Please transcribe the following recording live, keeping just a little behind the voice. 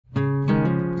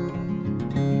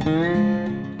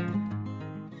In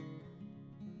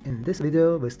this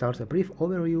video, we start a brief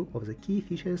overview of the key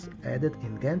features added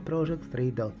in GanttProject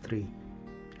 3.3.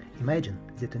 Imagine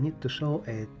that you need to show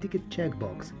a ticket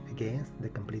checkbox against the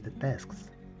completed tasks,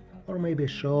 or maybe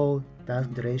show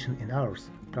task duration in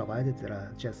hours, provided there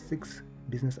are just 6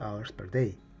 business hours per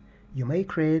day. You may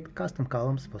create custom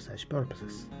columns for such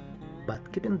purposes,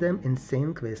 but keeping them in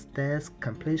sync with task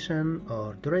completion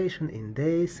or duration in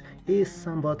days is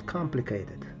somewhat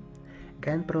complicated.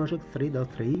 GanttProject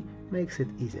 3.3 makes it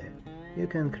easier. You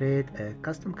can create a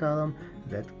custom column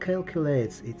that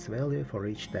calculates its value for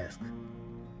each task.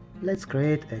 Let's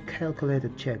create a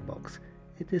calculated checkbox.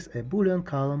 It is a Boolean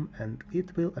column and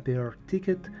it will appear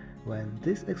ticket when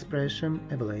this expression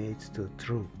evaluates to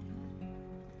true.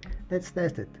 Let's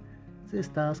test it. This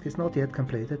task is not yet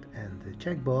completed and the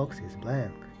checkbox is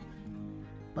blank.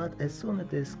 But as soon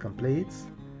as it completes,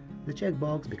 the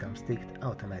checkbox becomes ticked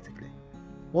automatically.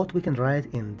 What we can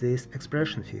write in this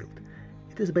expression field?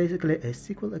 It is basically a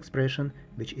SQL expression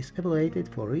which is evaluated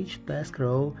for each task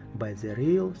row by the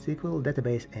real SQL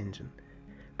database engine.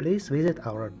 Please visit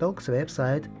our docs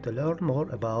website to learn more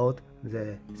about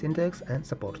the syntax and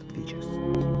supported features.